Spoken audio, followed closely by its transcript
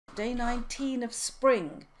Day 19 of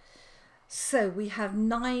spring. So we have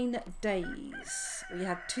 9 days. We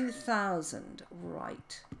have 2,000.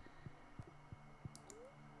 Right.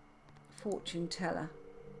 Fortune teller.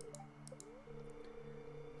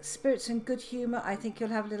 Spirits and good humour. I think you'll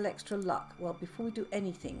have a little extra luck. Well, before we do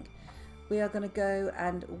anything, we are going to go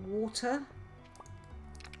and water.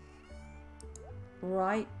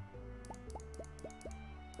 Right.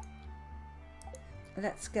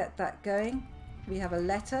 Let's get that going. We have a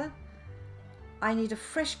letter. I need a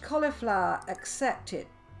fresh cauliflower. Accept it.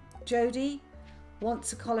 Jodie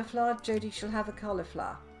wants a cauliflower. Jodie shall have a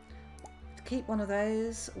cauliflower. Keep one of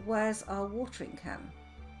those. Where's our watering can?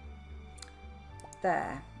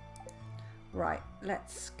 There. Right,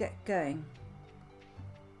 let's get going.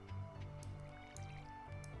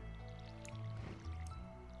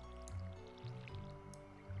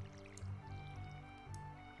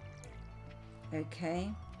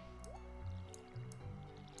 Okay.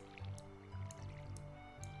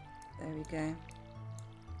 There we go.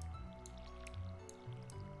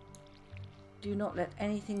 Do not let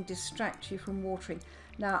anything distract you from watering.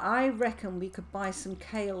 Now, I reckon we could buy some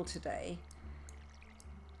kale today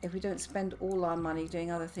if we don't spend all our money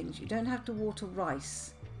doing other things. You don't have to water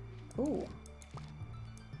rice. Oh,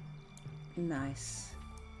 nice.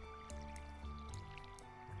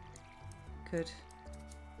 Good.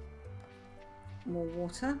 More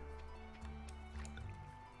water.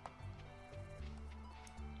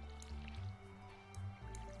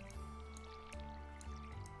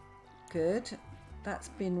 Good. That's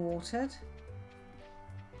been watered.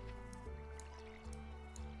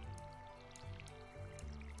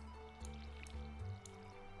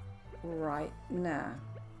 Right now.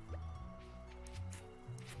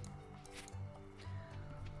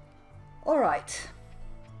 All right.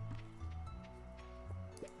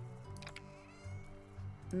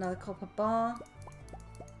 Another copper bar.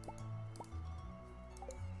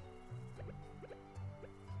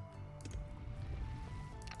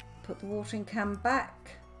 Put the watering can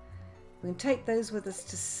back. We can take those with us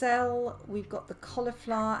to sell. We've got the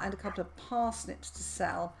cauliflower and a couple of parsnips to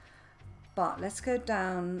sell. But let's go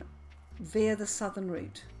down via the southern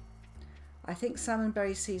route. I think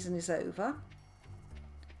salmonberry season is over.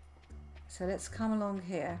 So let's come along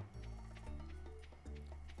here.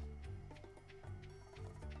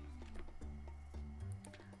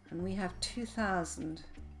 And we have 2,000.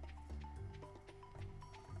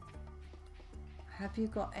 Have you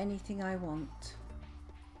got anything I want?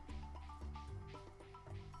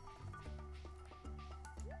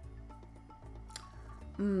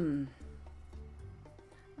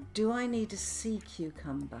 Do I need a sea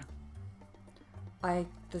cucumber?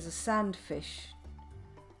 There's a sandfish.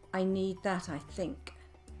 I need that, I think.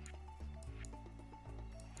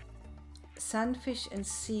 Sandfish and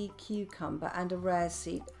sea cucumber and a rare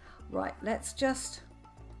seed. Right, let's just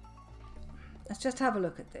have a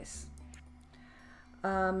look at this.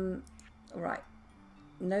 Right.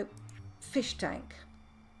 Nope. Fish tank.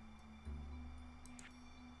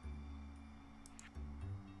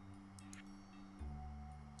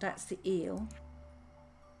 That's the eel.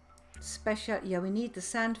 Special. Yeah, we need the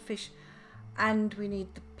sandfish and we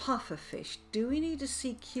need the puffer fish. Do we need a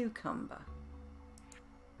sea cucumber?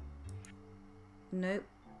 Nope.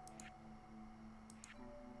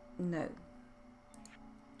 No.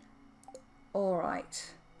 All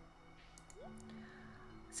right.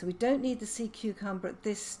 So we don't need the sea cucumber at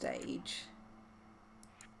this stage,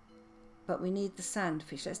 but we need the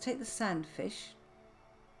sandfish. Let's take the sandfish.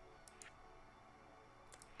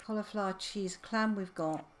 Cauliflower, cheese, clam we've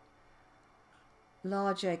got.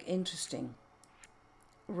 Large egg, interesting.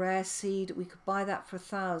 Rare seed, we could buy that for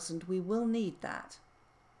 1,000. We will need that.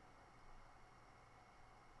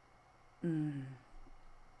 Do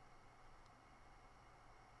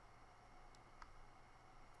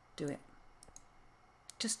it.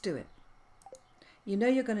 Just do it. You know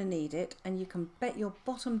you're going to need it, and you can bet your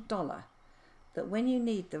bottom dollar that when you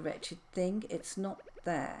need the wretched thing, it's not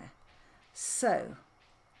there. So,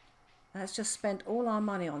 let's just spend all our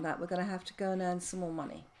money on that. We're going to have to go and earn some more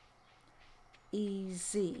money.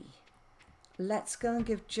 Easy. Let's go and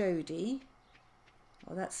give Jodie.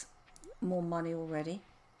 Well, that's more money already.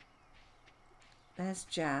 There's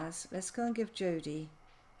Jazz. Let's go and give Jodie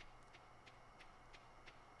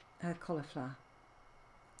her cauliflower.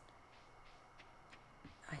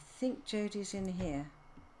 I think Jodie's in here.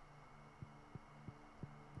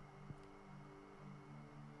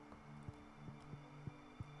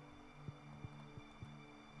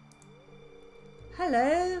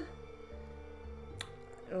 Hello.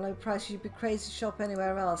 Low price, you'd be crazy to shop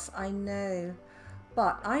anywhere else. I know.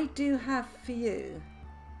 But I do have for you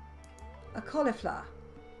a cauliflower.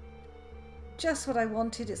 just what I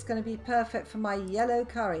wanted. It's going to be perfect for my yellow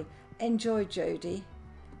curry. Enjoy, Jodie.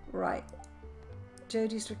 Right.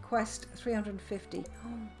 Jodie's request, 350. Oh,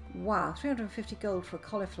 wow, 350 gold for a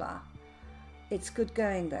cauliflower. It's good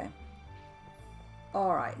going there.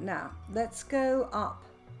 All right, now let's go up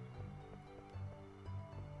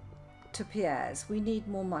to Pierre's. We need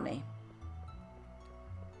more money.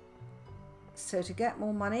 So to get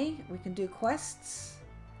more money, we can do quests.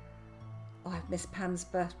 Oh, I've missed Pan's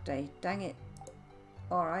birthday. Dang it.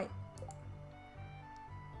 All right.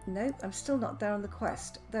 Nope, I'm still not there on the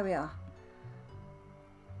quest. There we are.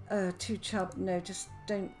 Two chub. No, just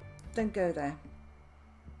don't go there.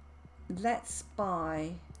 Let's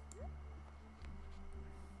buy.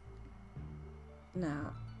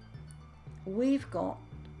 Now, we've got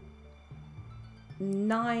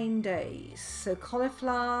 9 days. So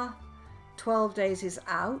cauliflower, 12 days is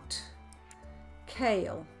out.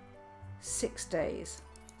 Kale, 6 days.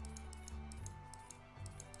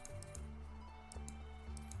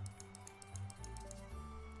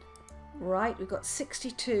 Right, we've got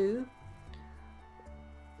 62,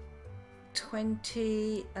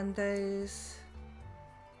 20, and those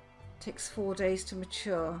takes 4 days to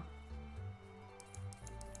mature.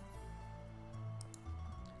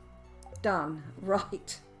 Done.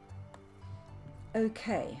 Right.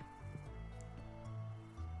 Okay.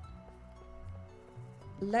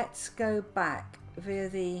 Let's go back via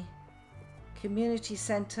the community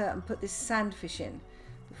centre and put this sandfish in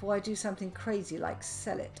before I do something crazy like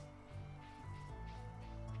sell it.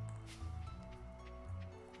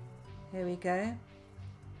 Here we go.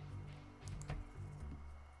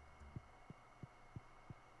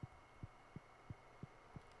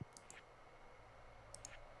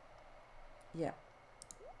 Yeah.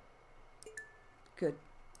 Good.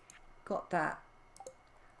 Got that.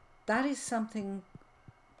 That is something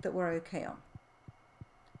that we're okay on.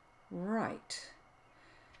 Right.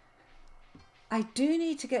 I do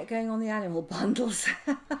need to get going on the animal bundles,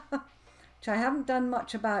 which I haven't done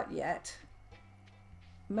much about yet.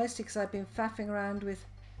 Mostly because I've been faffing around with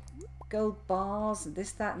gold bars and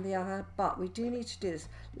this, that and the other. But we do need to do this.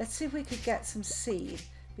 Let's see if we could get some seed.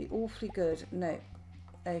 Be awfully good. No.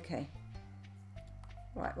 Okay.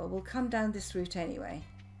 Right, well, we'll come down this route anyway.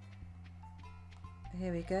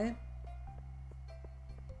 Here we go.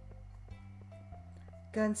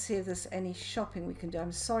 Go and see if there's any shopping we can do.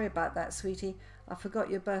 I'm sorry about that, sweetie. I forgot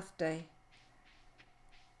your birthday.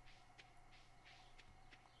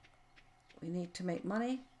 We need to make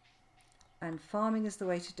money, and farming is the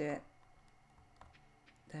way to do it.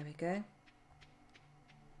 There we go.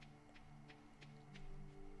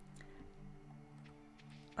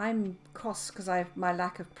 I'm cross because I have my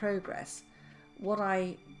lack of progress. What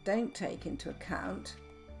I don't take into account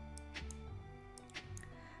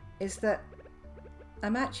is that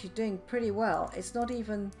I'm actually doing pretty well. It's not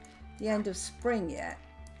even the end of spring yet.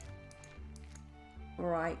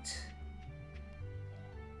 Right.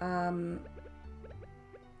 I'll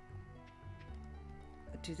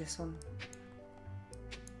do this one.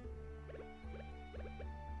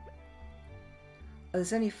 Oh,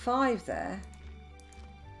 there's only 5 there.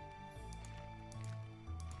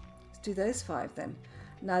 Do those 5 then.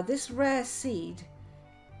 Now this rare seed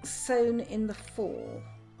sown in the fall,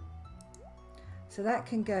 so that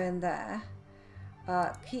can go in there.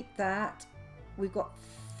 Keep that. We've got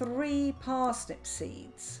 3 parsnip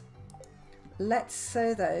seeds. Let's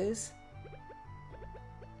sow those.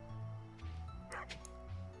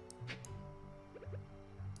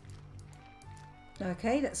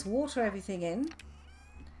 Okay, let's water everything in.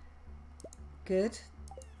 Good.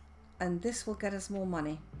 And this will get us more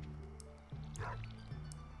money.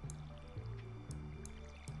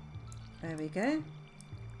 There we go.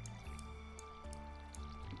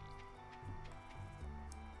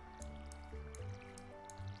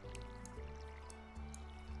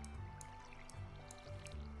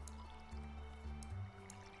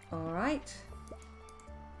 All right.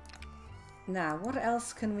 Now, what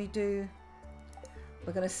else can we do?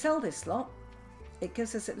 We're going to sell this lot. It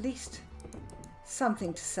gives us at least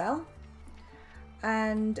something to sell.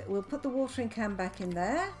 And we'll put the watering can back in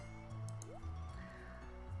there.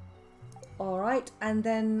 All right, and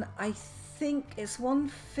then I think it's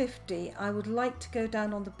 150. I would like to go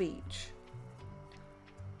down on the beach.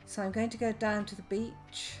 So I'm going to go down to the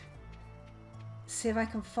beach, see if I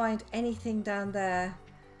can find anything down there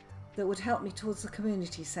that would help me towards the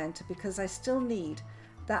community centre, because I still need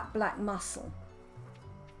that black mussel.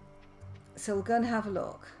 So we'll go and have a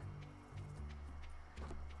look.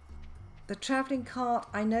 The travelling cart,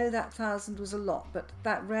 I know that 1,000 was a lot, but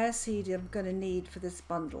that rare seed I'm going to need for this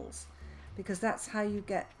bundles. Because that's how you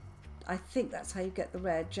get, I think that's how you get the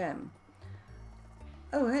rare gem.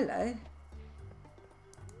 Oh, hello.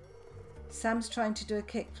 Sam's trying to do a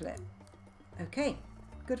kickflip. Okay,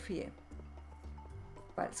 good for you.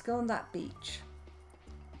 Right, let's go on that beach.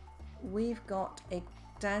 We've got a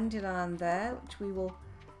dandelion there,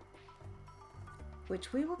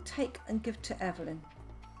 which we will take and give to Evelyn.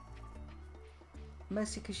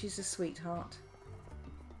 Mostly because she's a sweetheart.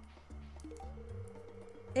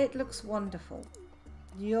 It looks wonderful.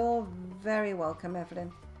 You're very welcome,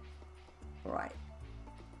 Evelyn. Right.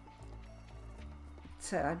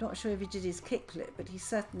 So I'm not sure if he did his kickflip, but he's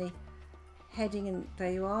certainly heading in.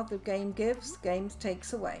 There you are. The game gives, games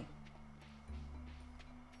takes away.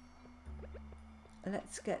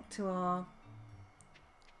 Let's get to our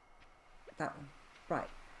that one. Right.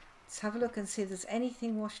 Let's have a look and see if there's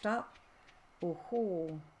anything washed up.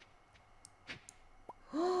 Oh,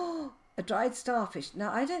 oh, a dried starfish.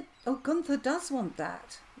 Now I don't. Oh, Gunther does want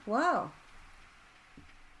that. Wow.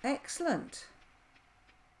 Excellent.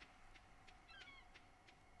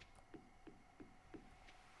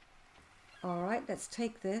 All right, let's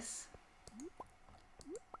take this.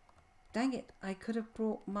 Dang it, I could have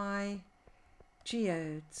brought my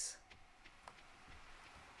geodes.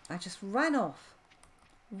 I just ran off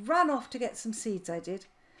to get some seeds, I did.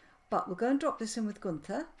 But we'll go and drop this in with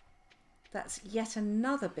Gunther. That's yet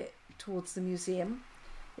another bit towards the museum.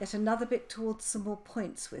 Yet another bit towards some more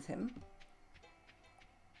points with him.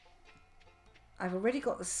 I've already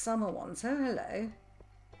got the summer ones. Oh, hello.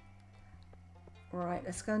 Right,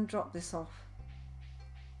 let's go and drop this off.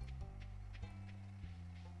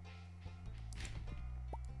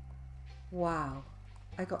 Wow,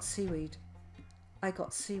 I got seaweed. I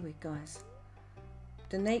got seaweed, guys.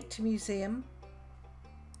 Donate to museum.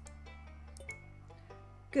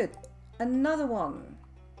 Good. Another one.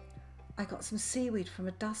 I got some seaweed from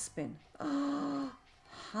a dustbin. Oh,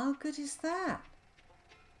 how good is that?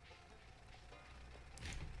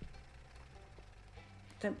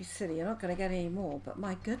 Don't be silly, you're not going to get any more, but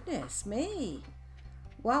my goodness me.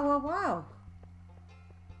 Wow, wow, wow.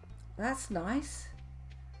 That's nice.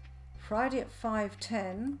 Friday at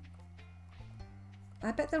 5:10.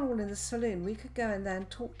 I bet they're all in the saloon. We could go in there and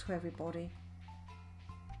talk to everybody.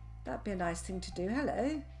 That'd be a nice thing to do.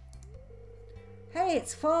 Hello. Hey,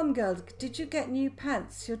 it's Farm Girl. Did you get new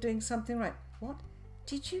pants? You're doing something right. What?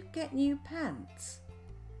 Did you get new pants?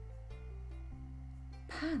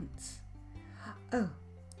 Pants? Oh.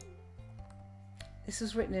 This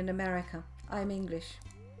was written in America. I'm English.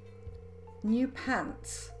 New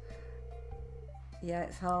pants. Yeah,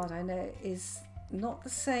 it's hard, I know. Is not the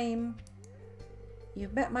same.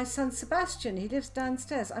 You've met my son Sebastian. He lives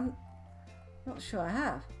downstairs. I'm not sure I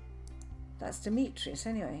have. That's Demetrius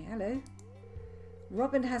anyway. Hello.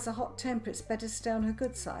 Robin has a hot temper. It's better to stay on her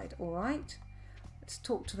good side. All right. Let's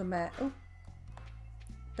talk to the mayor. Oh,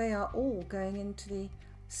 they are all going into the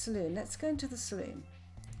saloon. Let's go into the saloon.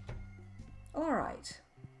 All right.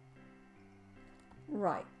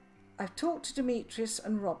 Right. I've talked to Demetrius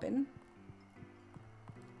and Robin.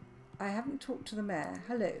 I haven't talked to the mayor.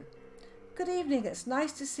 Hello. Good evening. It's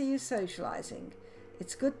nice to see you socialising.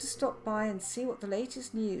 It's good to stop by and see what the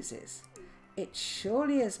latest news is. It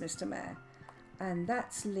surely is, Mr. Mayor. And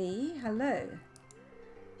that's Lee. Hello.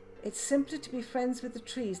 It's simpler to be friends with the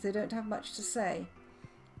trees. They don't have much to say.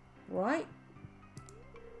 Right?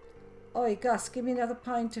 Oi, Gus, give me another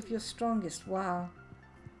pint of your strongest. Wow.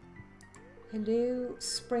 Hello,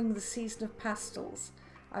 spring, the season of pastels.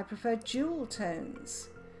 I prefer jewel tones.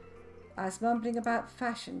 I was mumbling about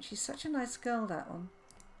fashion. She's such a nice girl, that one.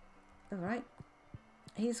 All right.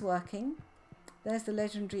 He's working. There's the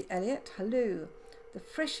legendary Elliot. Hello. The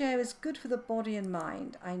fresh air is good for the body and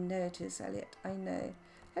mind. I know it is, Elliot. I know.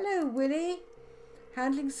 Hello, Willie.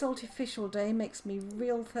 Handling salty fish all day makes me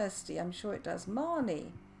real thirsty. I'm sure it does.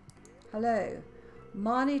 Marnie. Hello.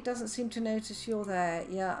 Marnie doesn't seem to notice you're there.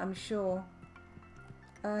 Yeah, I'm sure.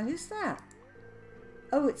 Who's that?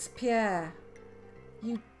 Oh, it's Pierre.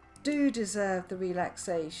 You do deserve the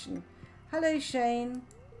relaxation. Hello, Shane.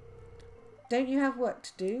 Don't you have work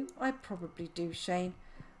to do? I probably do, Shane.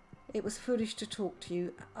 It was foolish to talk to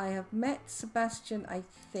you. I have met Sebastian, I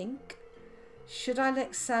think. Should I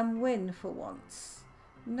let Sam win for once?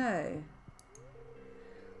 No.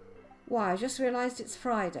 Why, I just realised it's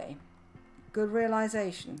Friday. Good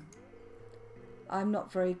realisation. I'm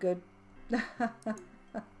not very good.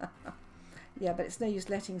 Yeah, but it's no use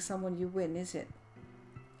letting someone you win, is it?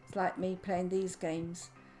 It's like me playing these games.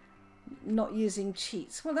 Not using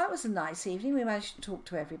cheats. Well, that was a nice evening. We managed to talk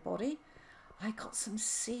to everybody. I got some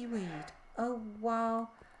seaweed. Oh, wow.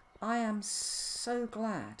 I am so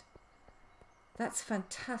glad. That's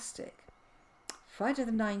fantastic. Friday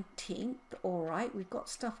the 19th. All right, we've got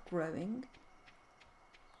stuff growing.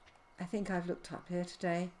 I think I've looked up here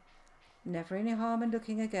today. Never any harm in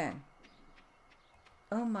looking again.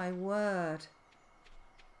 Oh my word.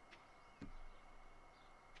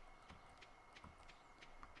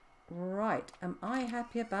 Right, am I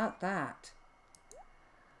happy about that?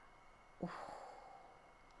 Ooh.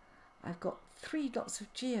 I've got 3 lots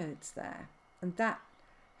of geodes there, and that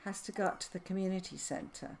has to go up to the community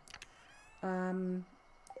centre. I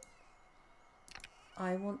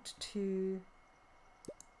want to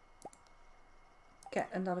get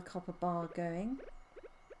another copper bar going.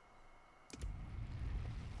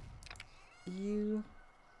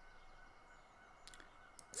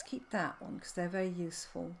 Let's keep that one because they're very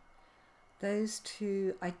useful. Those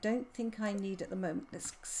 2 I don't think I need at the moment.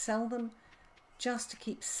 Let's sell them just to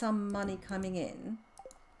keep some money coming in.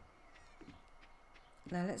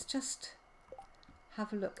 Now let's just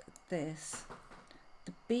have a look at this.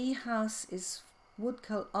 The bee house is wood,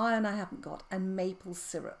 coal, iron I haven't got, and maple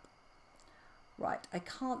syrup. Right, I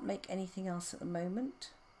can't make anything else at the moment.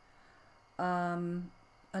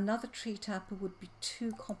 Another tree tapper would be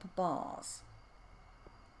 2 copper bars.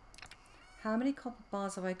 How many copper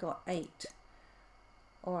bars have I got? 8.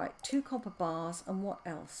 Alright, 2 copper bars, and what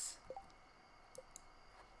else?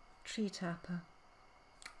 Tree tapper.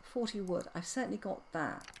 40 wood. I've certainly got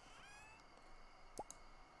that.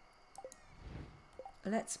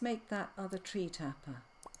 Let's make that other tree tapper.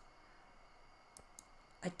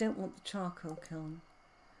 I don't want the charcoal kiln.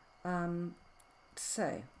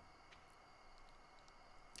 So,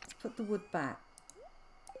 let's put the wood back.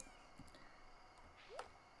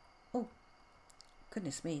 Oh,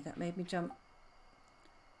 goodness me, that made me jump.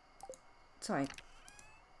 Sorry.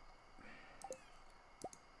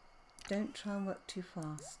 Don't try and work too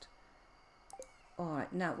fast.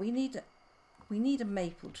 Alright, now we need a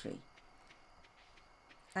maple tree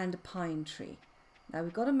and a pine tree. Now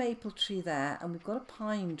we've got a maple tree there and we've got a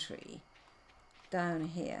pine tree down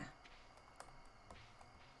here.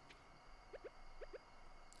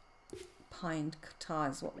 Pine tar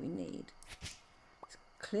is what we need. Let's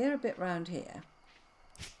clear a bit round here.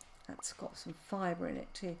 That's got some fibre in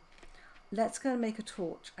it too. Let's go and make a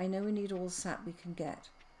torch. I know we need all the sap we can get,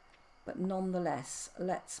 but nonetheless,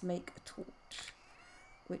 let's make a torch,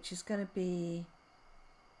 which is going to be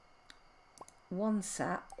 1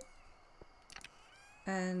 sap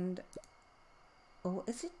and, oh,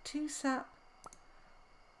 is it 2 sap?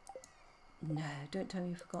 No, don't tell me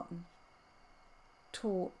you've forgotten.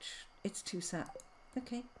 Torch, it's 2 sap.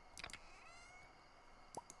 Okay.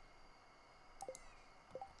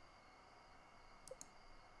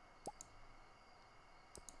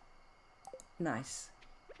 Nice.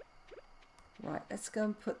 Right, let's go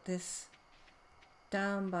and put this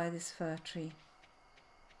down by this fir tree.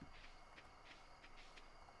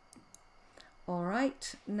 All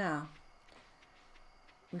right, now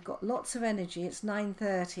we've got lots of energy. It's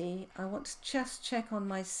 9:30. I want to just check on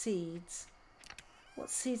my seeds.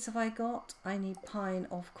 What seeds have I got? I need pine,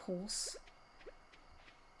 of course.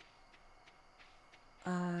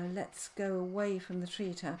 Let's go away from the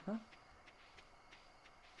tree tapper.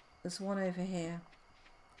 There's one over here.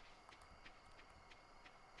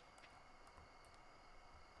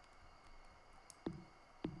 There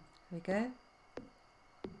we go.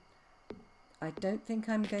 I don't think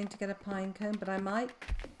I'm going to get a pine cone, but I might.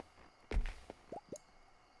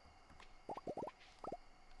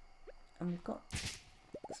 And we've got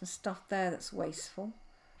some stuff there that's wasteful.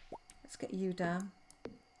 Let's get you down.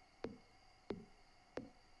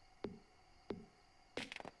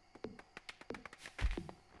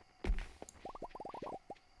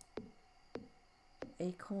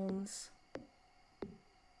 Acorns.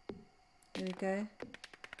 There we go.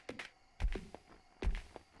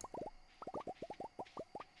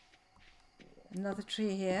 Another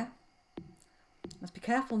tree here. Must be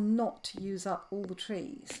careful not to use up all the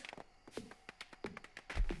trees.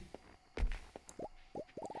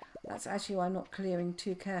 That's actually why I'm not clearing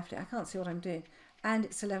too carefully. I can't see what I'm doing. And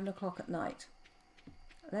it's 11 o'clock at night.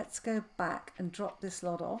 Let's go back and drop this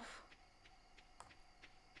lot off.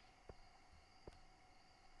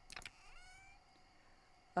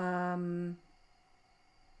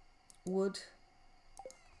 Wood,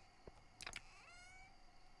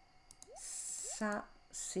 sap,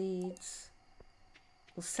 seeds.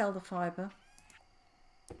 We'll sell the fibre.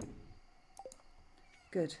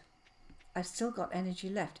 Good. I've still got energy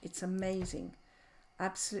left. It's amazing,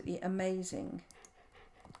 absolutely amazing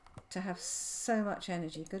to have so much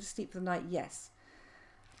energy. Go to sleep for the night. Yes.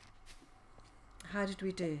 How did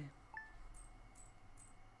we do?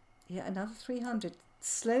 Yeah, another 300.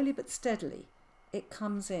 Slowly but steadily it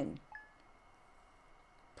comes in.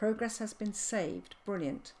 Progress has been saved.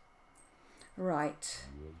 Brilliant. Right.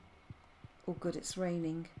 Oh good, it's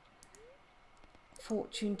raining.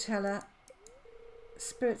 Fortune teller.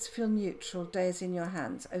 Spirits feel neutral. Day is in your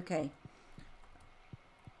hands. Okay.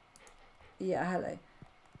 Yeah, hello.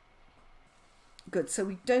 Good, so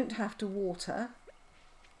we don't have to water.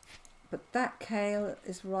 But that kale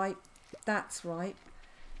is ripe. That's ripe.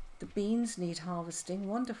 The beans need harvesting.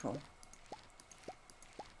 Wonderful.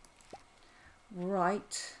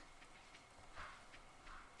 Right.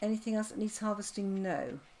 Anything else that needs harvesting?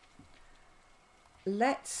 No.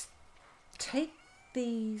 Let's take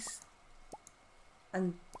these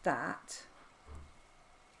and that.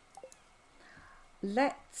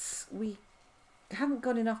 We haven't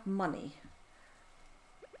got enough money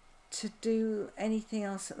to do anything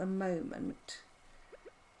else at the moment.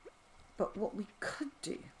 But what we could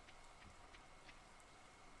do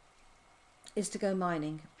is to go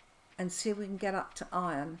mining and see if we can get up to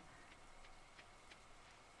iron.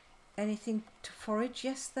 Anything to forage?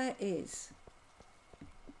 Yes, there is.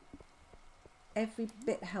 Every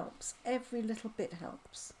bit helps. Every little bit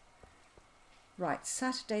helps. Right,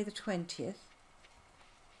 Saturday the 20th.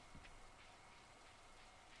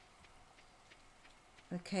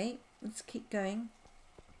 Okay, let's keep going.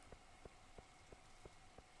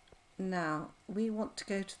 Now, we want to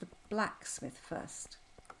go to the blacksmith first.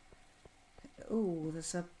 Ooh,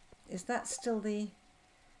 there's a... Is that still the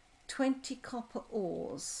 20 copper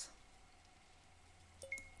ores?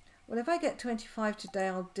 Well, if I get 25 today,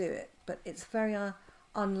 I'll do it. But it's very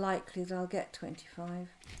unlikely that I'll get 25.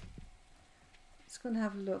 Let's go and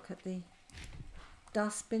have a look at the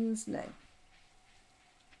dustbins. No.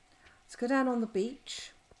 Let's go down on the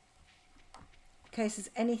beach. In case there's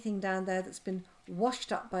anything down there that's been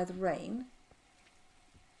washed up by the rain.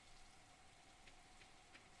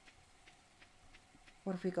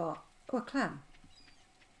 What have we got? Oh, a clam.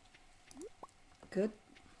 Good.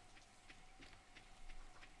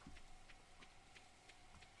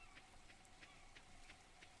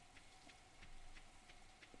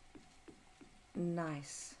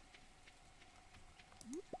 Nice.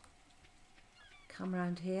 Come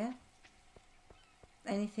around here.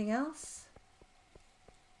 Anything else?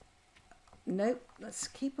 Nope. Let's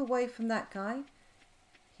keep away from that guy.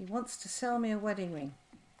 He wants to sell me a wedding ring.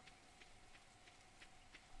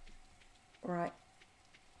 Right.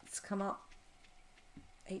 Let's come up.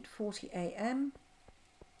 8:40 a.m.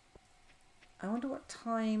 I wonder what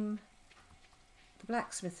time the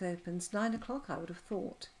blacksmith opens. 9 o'clock, I would have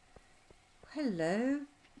thought. Hello.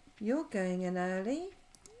 You're going in early.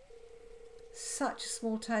 Such a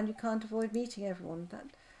small town, you can't avoid meeting everyone. That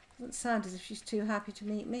doesn't sound as if she's too happy to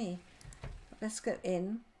meet me. But let's go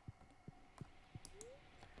in.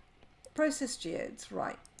 Processed geodes,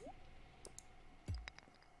 right.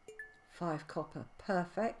 5 copper,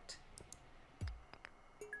 perfect.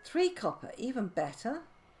 3 copper, even better.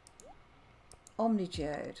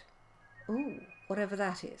 Omnigeode. Ooh, whatever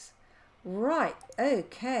that is. Right,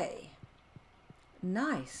 okay.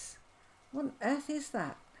 Nice. What on earth is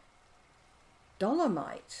that?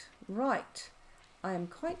 Dolomite. Right. I am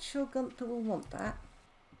quite sure Gunther will want that.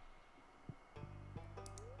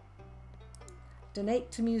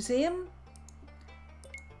 Donate to museum.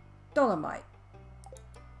 Dolomite.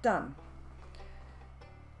 Done.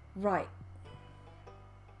 Right.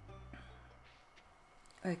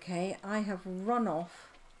 Okay, I have run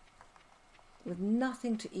off with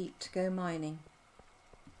nothing to eat to go mining.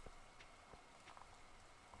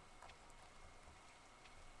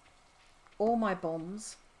 All my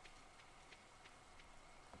bombs.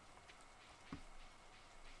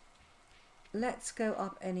 Let's go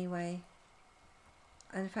up anyway.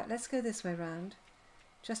 And in fact, let's go this way round,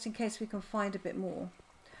 just in case we can find a bit more.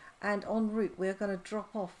 And en route, we're going to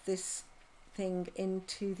drop off this thing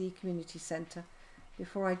into the community centre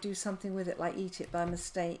before I do something with it, like eat it by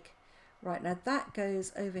mistake. Right, now that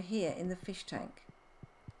goes over here in the fish tank.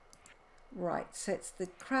 Right, so it's the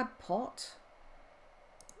crab pot.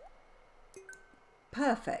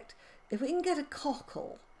 Perfect. If we can get a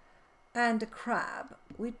cockle and a crab,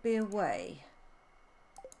 we'd be away.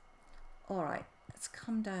 All right, let's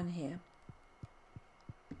come down here.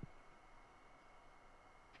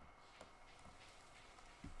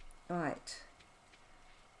 All right.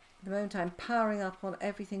 At the moment I'm powering up on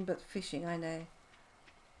everything but fishing, I know.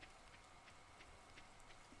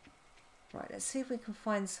 Right, let's see if we can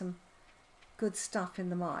find some good stuff in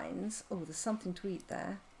the mines. Oh, there's something to eat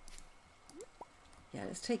there. Yeah,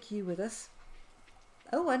 let's take you with us.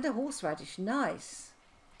 Oh, and a horseradish. Nice.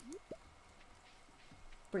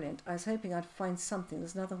 Brilliant. I was hoping I'd find something.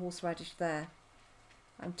 There's another horseradish there.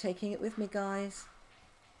 I'm taking it with me, guys.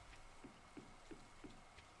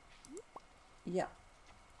 Yeah.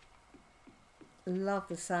 Love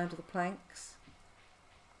the sound of the planks.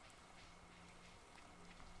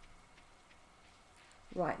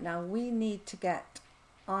 Right, now we need to get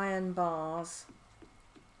iron bars,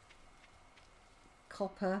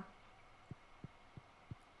 copper,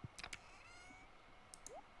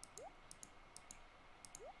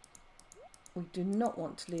 we do not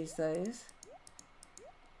want to lose those.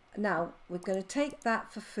 Now we're going to take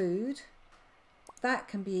that for food. That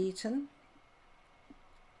can be eaten.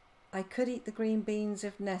 I could eat the green beans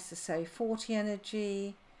if necessary. 40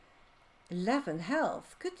 energy, 11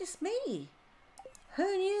 health. Goodness me.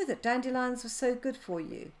 Who knew that dandelions were so good for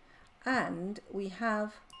you? And we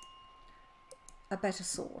have a better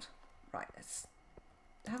sword. Right, let's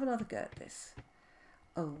have another go at this.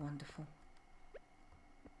 Oh, wonderful.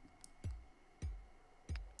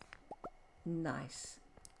 Nice.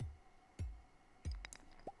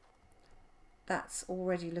 That's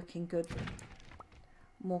already looking good.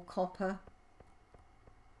 More copper.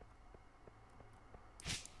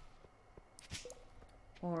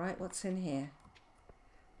 All right, what's in here?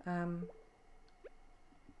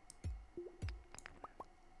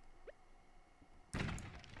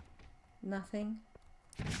 Nothing.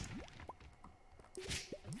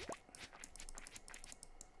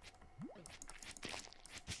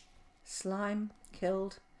 Slime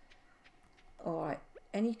killed. All right,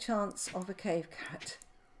 any chance of a cave carrot?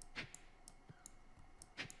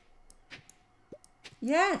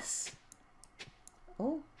 Yes.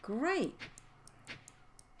 Oh, great.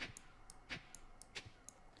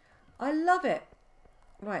 I love it.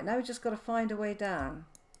 Right, now we just got to find a way down.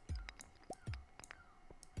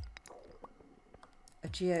 A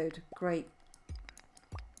geode, great.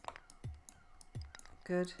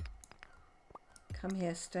 Good. Come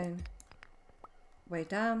here, stone. Way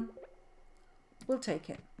down. We'll take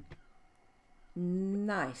it.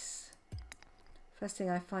 Nice. First thing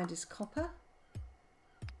I find is copper.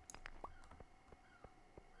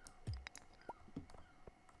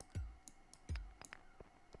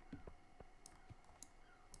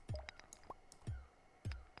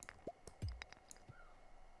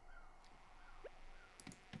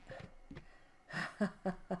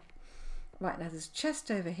 Right, now there's a chest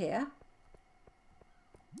over here.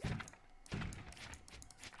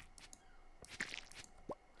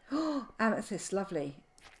 Oh, amethyst, lovely.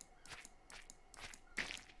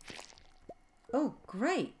 Oh,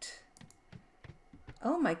 great.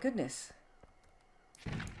 Oh my goodness.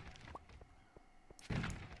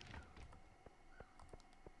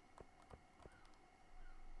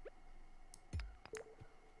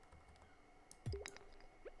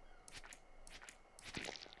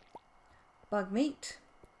 Bug meat.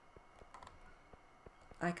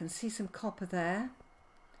 I can see some copper there.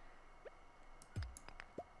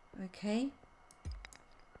 Okay.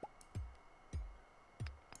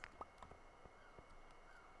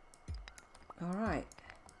 All right.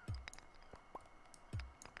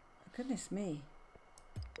 Goodness me.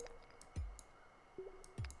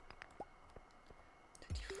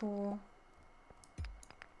 24.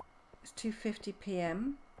 It's 2:50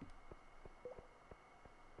 p.m.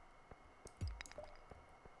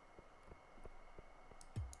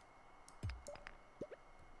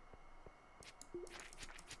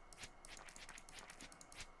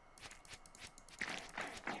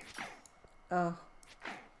 Oh,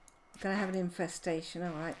 gonna have an infestation,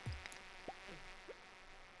 all right.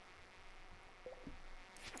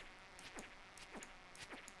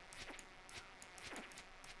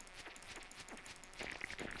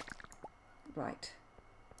 Right.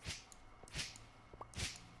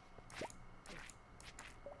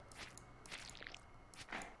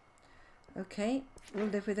 Okay, we'll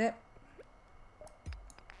live with it.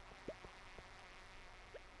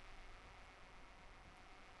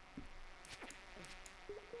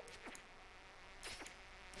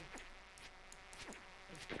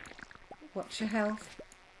 Watch your health.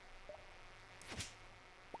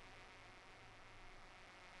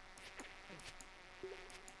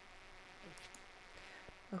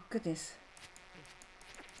 Oh goodness.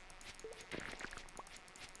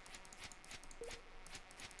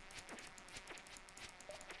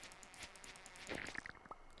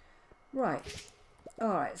 Right. All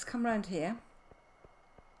right, let's come round here.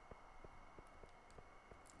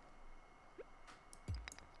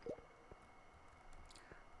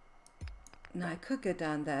 Now I could go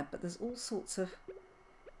down there, but there's all sorts of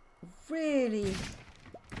really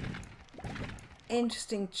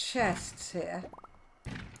interesting chests here.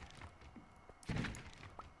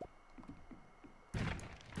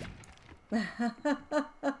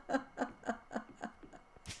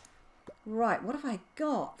 Right, what have I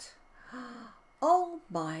got? Oh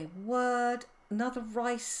my word, Another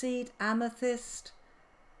rice seed, amethyst.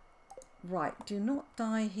 Right, do not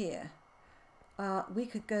die here. We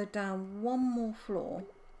could go down one more floor.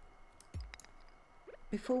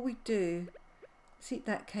 Before we do, let's eat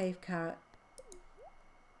that cave carrot.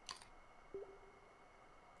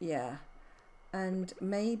 Yeah. And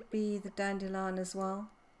maybe the dandelion as well.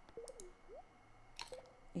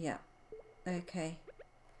 Yeah. Okay.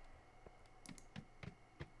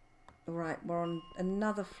 Right, we're on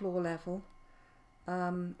another floor level.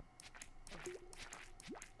 Oh.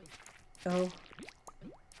 Oh,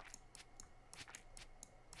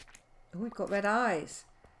 we've got red eyes.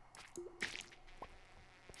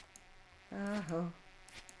 Oh.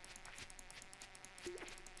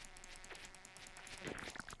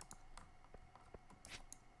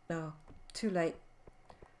 No, too late.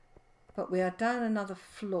 But we are down another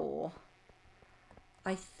floor.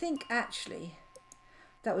 I think actually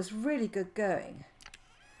that was really good going.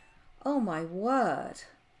 Oh my word.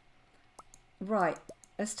 Right,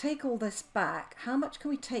 let's take all this back. How much can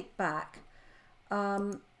we take back?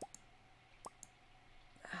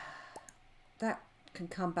 That can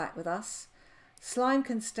come back with us. Slime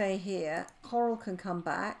can stay here. Coral can come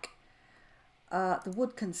back. The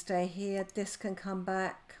wood can stay here. This can come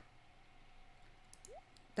back.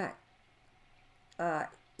 That.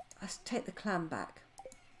 Let's take the clam back.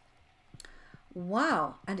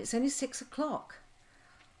 Wow, and it's only 6 o'clock.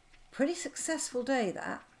 Pretty successful day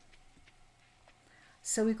that.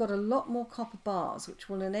 So we've got a lot more copper bars, which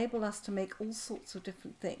will enable us to make all sorts of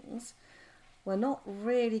different things. We're not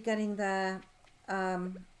really getting there.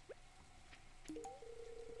 There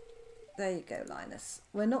you go, Linus.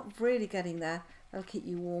 We're not really getting there. That'll keep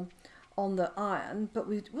you warm on the iron, but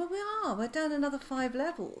we are. We're down another 5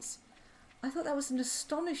 levels. I thought that was an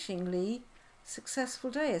astonishingly successful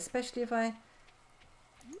day, especially if I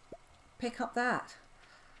pick up that.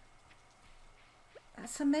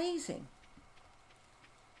 That's amazing.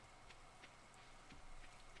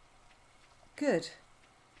 Good.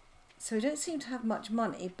 So we don't seem to have much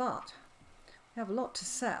money, but we have a lot to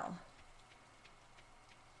sell.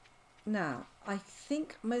 Now, I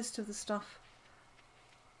think most of the stuff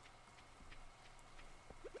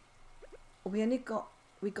we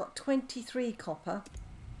got 23 copper.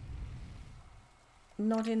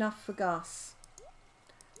 Not enough for Gus.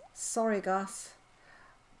 Sorry, Gus.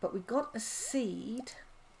 But we got a seed.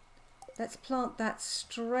 Let's plant that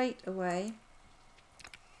straight away.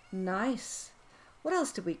 Nice. What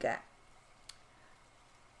else did we get?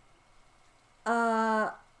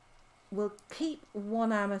 We'll keep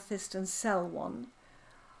 1 amethyst and sell 1.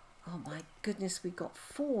 Oh my goodness, we got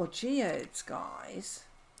 4 geodes, guys.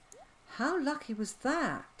 How lucky was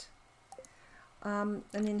that? And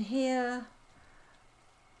in here,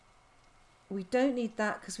 we don't need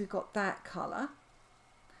that because we've got that colour.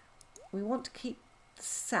 We want to keep the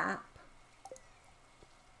sap.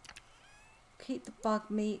 Keep the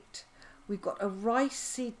bug meat. We've got a rice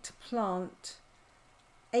seed to plant.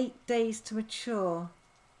 8 days to mature.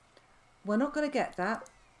 We're not going to get that.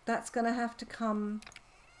 That's going to have to come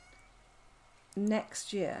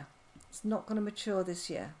next year. It's not going to mature this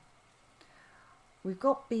year. We've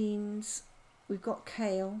got beans. We've got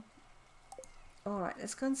kale. All right,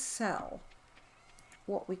 let's go and sell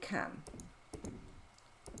what we can.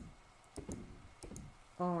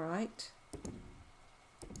 All right.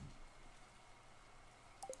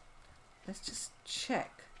 Let's just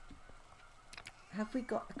check. Have we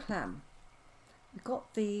got a clam? We've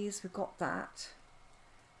got these, we've got that.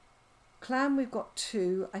 Clam, we've got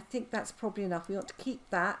 2. I think that's probably enough. We want to keep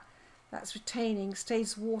that. That's retaining,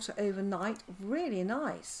 stays water overnight. Really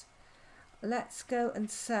nice. Let's go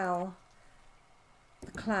and sell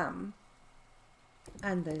the clam.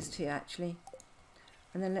 And those 2 actually.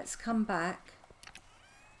 And then let's come back.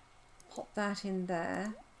 Pop that in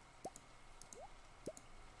there.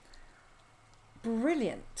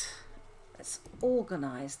 Brilliant. Let's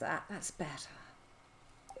organise that. That's better.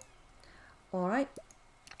 All right.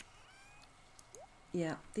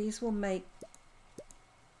 Yeah, these will make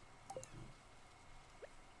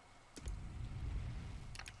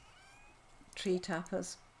tree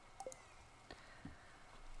tappers.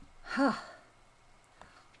 Huh.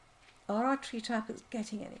 Are our tree tappers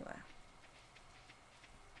getting anywhere?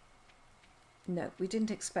 No, we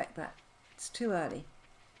didn't expect that. It's too early.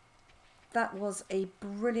 That was a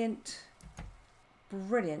brilliant,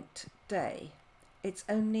 brilliant day. It's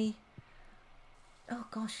only, oh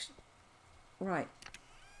gosh, right.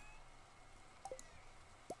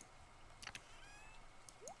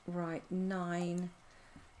 Right, 9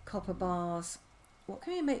 copper bars. What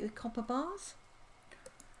can we make with copper bars?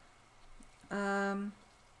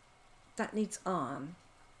 That needs iron.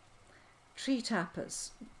 tree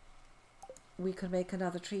tappers. We can make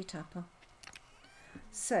another tree tapper.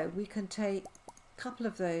 So we can take a couple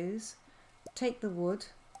of those, take the wood,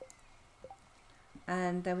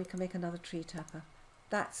 and then we can make another tree tapper.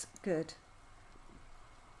 That's good.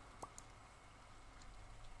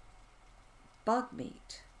 Bug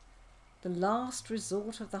meat. The last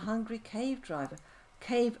resort of the hungry cave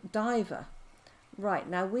diver. Right,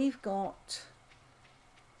 now we've got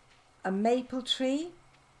a maple tree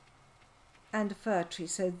and a fir tree.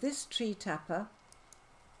 So this tree tapper,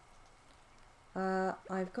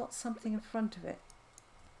 I've got something in front of it.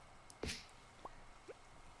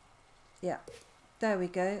 Yeah, there we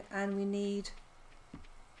go. And we need,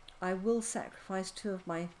 I will sacrifice 2 of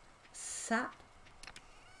my sap.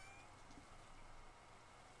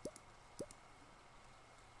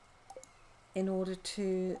 In order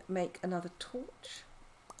to make another torch.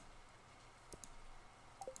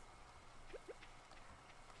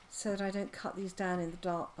 So that I don't cut these down in the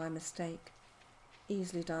dark by mistake.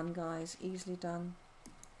 Easily done, guys, easily done.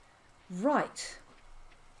 Right.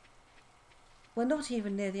 We're not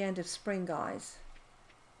even near the end of spring, guys.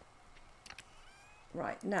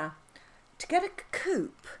 Right, now, to get a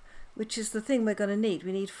coop, which is the thing we're going to need,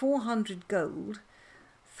 we need 400 gold,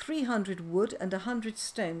 300 wood and 100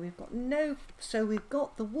 stone. We've got no, so we've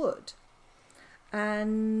got the wood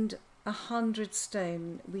and 100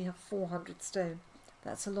 stone. We have 400 stone.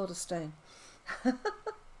 That's a lot of stone.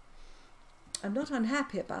 I'm not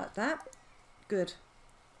unhappy about that. Good.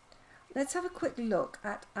 Let's have a quick look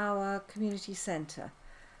at our community centre.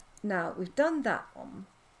 Now, we've done that one.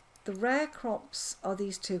 The rare crops are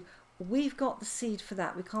these 2. We've got the seed for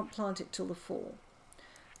that. We can't plant it till the fall.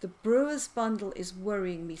 The brewer's bundle is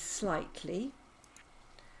worrying me slightly.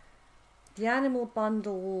 The animal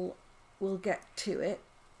bundle, we'll get to it.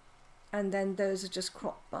 And then those are just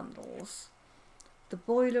crop bundles. The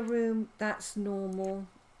boiler room, that's normal.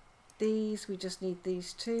 These, we just need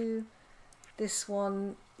these 2. This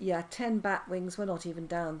one, yeah, 10 bat wings. We're not even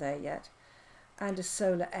down there yet. And a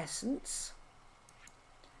solar essence.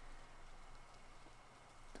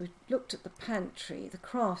 We looked at the pantry, the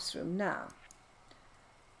crafts room. Now,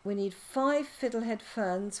 we need 5 fiddlehead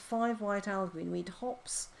ferns, 5 white algae. We need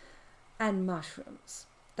hops and mushrooms.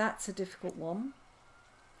 That's a difficult one.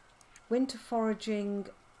 Winter foraging,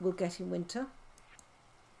 we'll get in winter.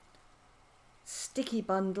 Sticky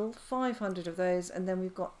bundle, 500 of those, and then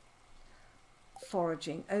we've got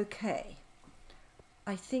foraging. Okay,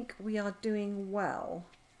 I think we are doing well.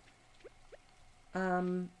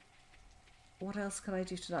 What else can I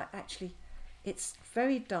do tonight? Actually, it's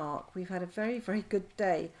very dark. We've had a very, very good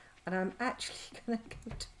day, and I'm actually going to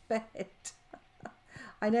go to bed.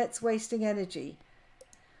 I know it's wasting energy,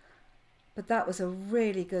 but that was a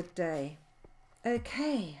really good day.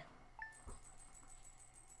 Okay.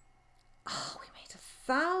 Oh, we made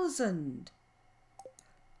 1,000.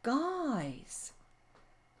 Guys,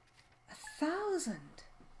 1,000.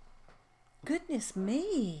 Goodness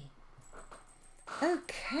me.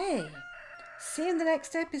 Okay. See you in the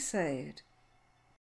next episode.